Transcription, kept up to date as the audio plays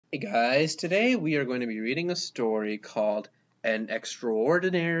Hey guys, today we are going to be reading a story called An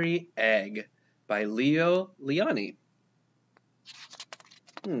Extraordinary Egg by Leo Lionnni.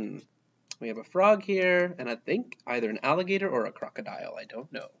 We have a frog here, and I think either an alligator or a crocodile, I don't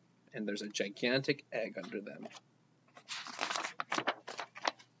know. And there's a gigantic egg under them.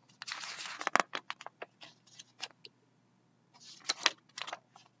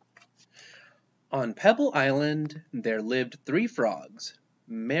 On Pebble Island, there lived 3 frogs,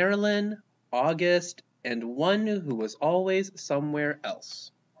 Marilyn, August, and one who was always somewhere else.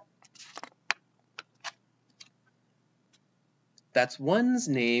 That's one's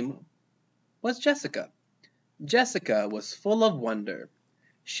name was Jessica. Jessica was full of wonder.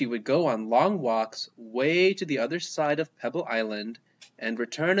 She would go on long walks way to the other side of Pebble Island and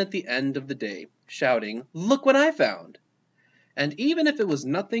return at the end of the day, shouting, "Look what I found!" And even if it was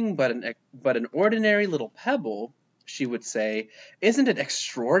nothing but an ordinary little pebble, she would say, "Isn't it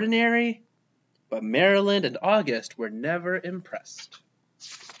extraordinary?" But Marilyn and August were never impressed.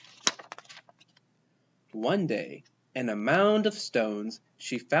 One day, in a mound of stones,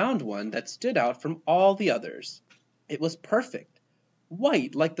 she found one that stood out from all the others. It was perfect,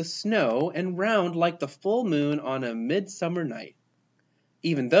 white like the snow and round like the full moon on a midsummer night.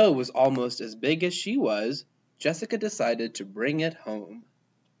 Even though it was almost as big as she was, Jessica decided to bring it home.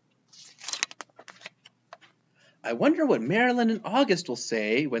 "I wonder what Marilyn and August will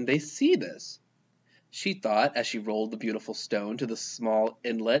say when they see this," she thought as she rolled the beautiful stone to the small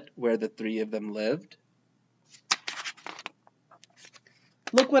inlet where the 3 of them lived.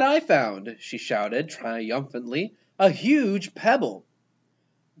 "Look what I found!" she shouted triumphantly. "A huge pebble!"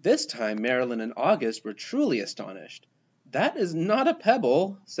 This time Marilyn and August were truly astonished. "That is not a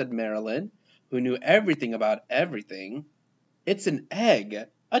pebble," said Marilyn, who knew everything about everything. "It's an egg,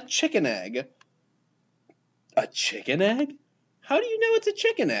 a chicken egg." "A chicken egg? How do you know it's a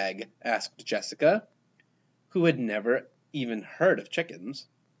chicken egg?" asked Jessica, who had never even heard of chickens.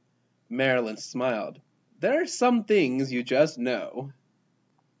 Marilyn smiled. "There are some things you just know."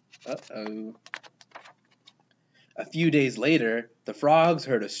 Uh-oh. A few days later, the frogs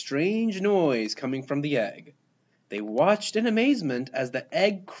heard a strange noise coming from the egg. They watched in amazement as the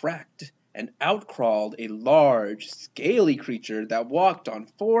egg cracked, and out crawled a large, scaly creature that walked on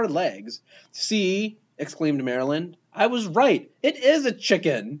 4 legs. "See!" exclaimed Marilyn. "I was right! It is a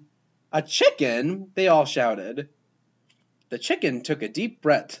chicken!" "A chicken?" they all shouted. The chicken took a deep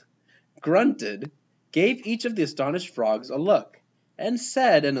breath, grunted, gave each of the astonished frogs a look, and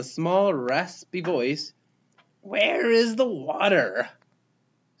said in a small, raspy voice, "Where is the water?"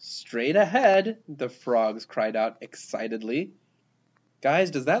 "Straight ahead," the frogs cried out excitedly. Guys,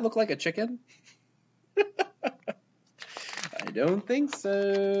 does that look like a chicken? I don't think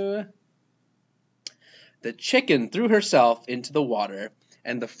so. The chicken threw herself into the water,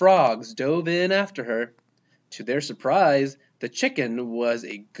 and the frogs dove in after her. To their surprise, the chicken was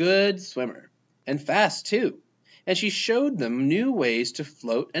a good swimmer, and fast too, and she showed them new ways to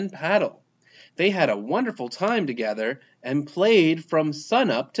float and paddle. They had a wonderful time together and played from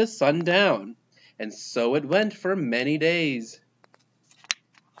sunup to sundown, and so it went for many days.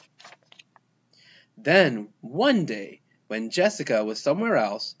 Then, one day, when Jessica was somewhere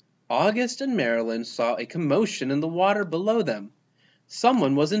else, August and Marilyn saw a commotion in the water below them.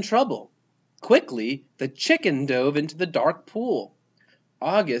 Someone was in trouble. Quickly, the chicken dove into the dark pool.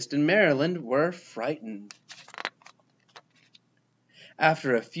 August and Marilyn were frightened.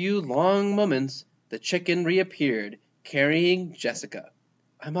 After a few long moments, the chicken reappeared, carrying Jessica.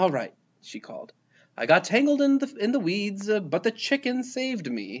 "I'm all right," she called. "I got tangled in the weeds, but the chicken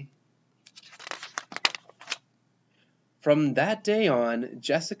saved me." From that day on,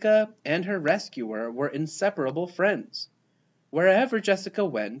 Jessica and her rescuer were inseparable friends. Wherever Jessica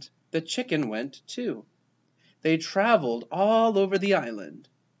went, the chicken went too. They traveled all over the island.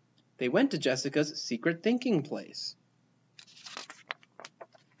 They went to Jessica's secret thinking place,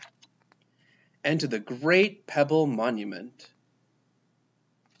 and to the Great Pebble Monument.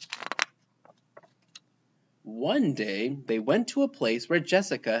 One day, they went to a place where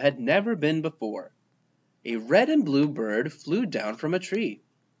Jessica had never been before. A red and blue bird flew down from a tree.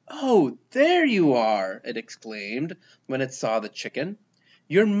 "Oh, there you are!" it exclaimed when it saw the chicken.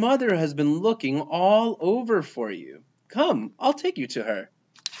 "Your mother has been looking all over for you. Come, I'll take you to her."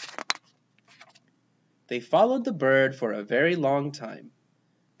 They followed the bird for a very long time.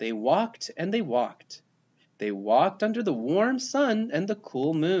 They walked and they walked. They walked under the warm sun and the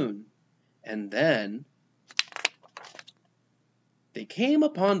cool moon. And then they came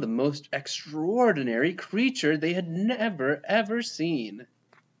upon the most extraordinary creature they had never, ever seen.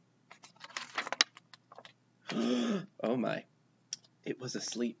 Oh my. It was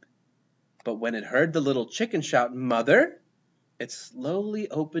asleep. But when it heard the little chicken shout, "Mother!" it slowly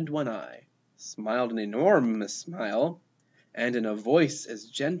opened one eye, smiled an enormous smile, and in a voice as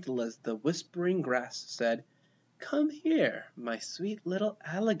gentle as the whispering grass said, "Come here, my sweet little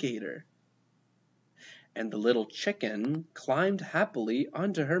alligator." And the little chicken climbed happily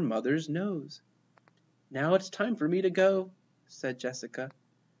onto her mother's nose. "Now it's time for me to go," said Jessica.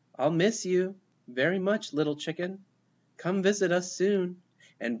 "I'll miss you very much, little chicken. Come visit us soon,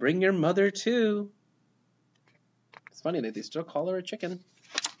 and bring your mother too." It's funny that they still call her a chicken.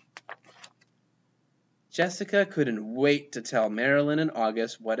 Jessica couldn't wait to tell Marilyn and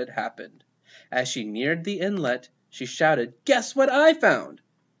August what had happened. As she neared the inlet, she shouted, "Guess what I found!"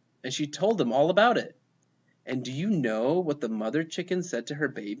 And she told them all about it. "And do you know what the mother chicken said to her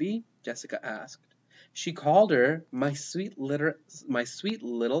baby?" Jessica asked. "She called her my sweet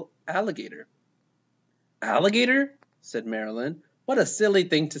little alligator." "Alligator?" said Marilyn. "What a silly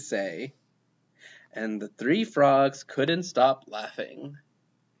thing to say." And the three frogs couldn't stop laughing.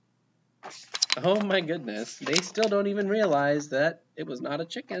 Oh my goodness, they still don't even realize that it was not a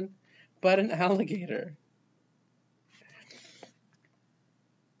chicken, but an alligator.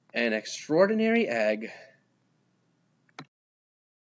 An extraordinary egg